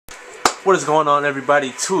What is going on,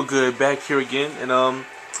 everybody? Too Good back here again, and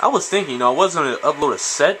I was thinking, I was gonna upload a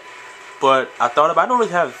set, but I thought about I don't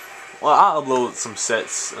really have. Well, I'll upload some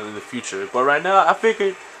sets in the future, but right now I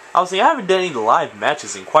figured I was thinking I haven't done any live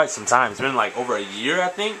matches in quite some time. It's been like over a year, I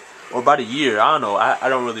think, or about a year. I don't know. I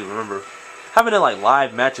don't really remember. Haven't done like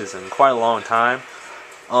live matches in quite a long time.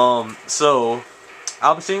 So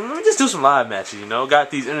I was thinking, let me just do some live matches.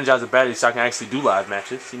 Got these Energizer batteries so I can actually do live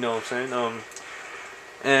matches. You know what I'm saying?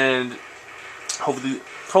 And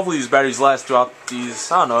hopefully these batteries last throughout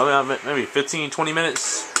these, I don't know, maybe 15-20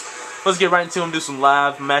 minutes. Let's get right into them, do some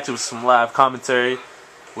live matches with some live commentary,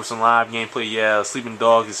 with some live gameplay. Yeah, Sleeping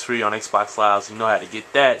Dog is free on Xbox Live, so you know how to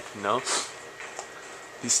get that,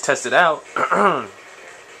 Just test it out. I'm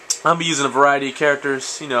gonna be using a variety of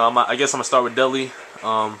characters. I guess I'm gonna start with Dudley.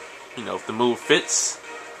 If the move fits.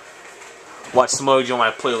 Watch Smug join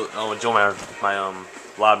my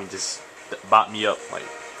lobby, just bot me up like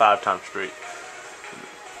 5 times straight.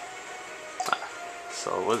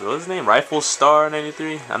 So what's his name? Rifle Star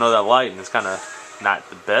 93. I know that lighting is kind of not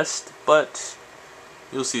the best, but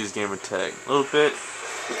you'll see his gamer tag a little bit.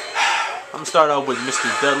 I'm gonna start out with Mr.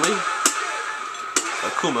 Dudley,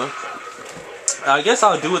 Akuma. I guess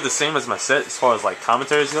I'll do it the same as my set as far as like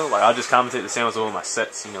commentaries go. Like I'll just commentate the same as all my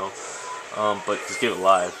sets, but just give it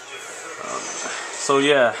live. So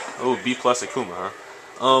yeah, B+ Akuma,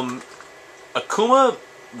 huh? Akuma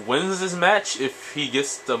wins this match if he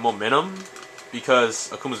gets the momentum, because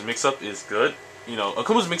Akuma's mix-up is good.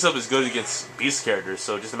 Akuma's mix-up is good against beast characters,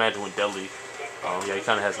 so just imagine with Dudley. Yeah, he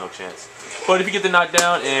kind of has no chance. But if you get the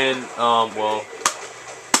knockdown and, well...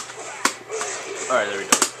 Alright, there we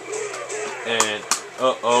go. And,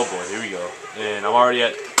 oh boy, here we go. And I'm already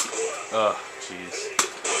at... jeez.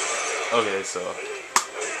 Okay, so...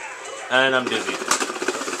 And I'm dizzy.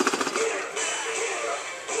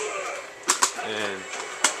 And...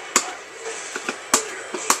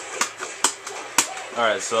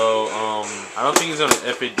 Alright, so, I don't think he's on an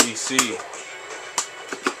FADC.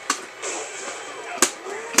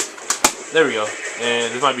 There we go.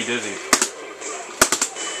 And this might be dizzy.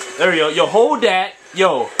 There we go. Yo, hold that.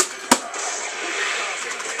 Yo,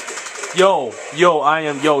 I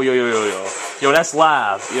am, yo, that's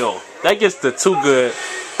live. Yo, that gets the Too Good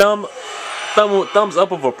thumbs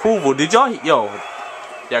up of approval. Did y'all, yo,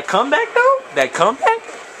 that comeback though? That comeback?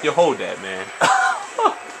 Yo, hold that, man.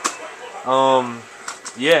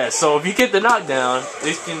 Yeah, so if you get the knockdown,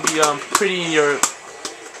 it can be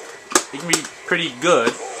it can be pretty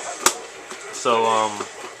good. So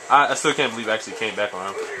I still can't believe I actually came back on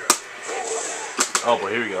him. Oh boy,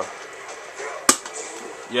 here we go.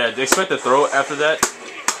 Yeah, expect the throw after that,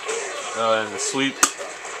 and the sweep.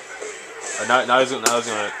 Now he's gonna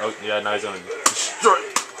destroy.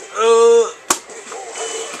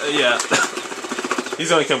 Yeah, he's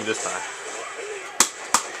gonna kill me this time.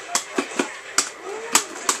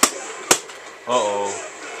 Uh-oh.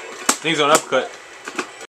 Things on uppercut.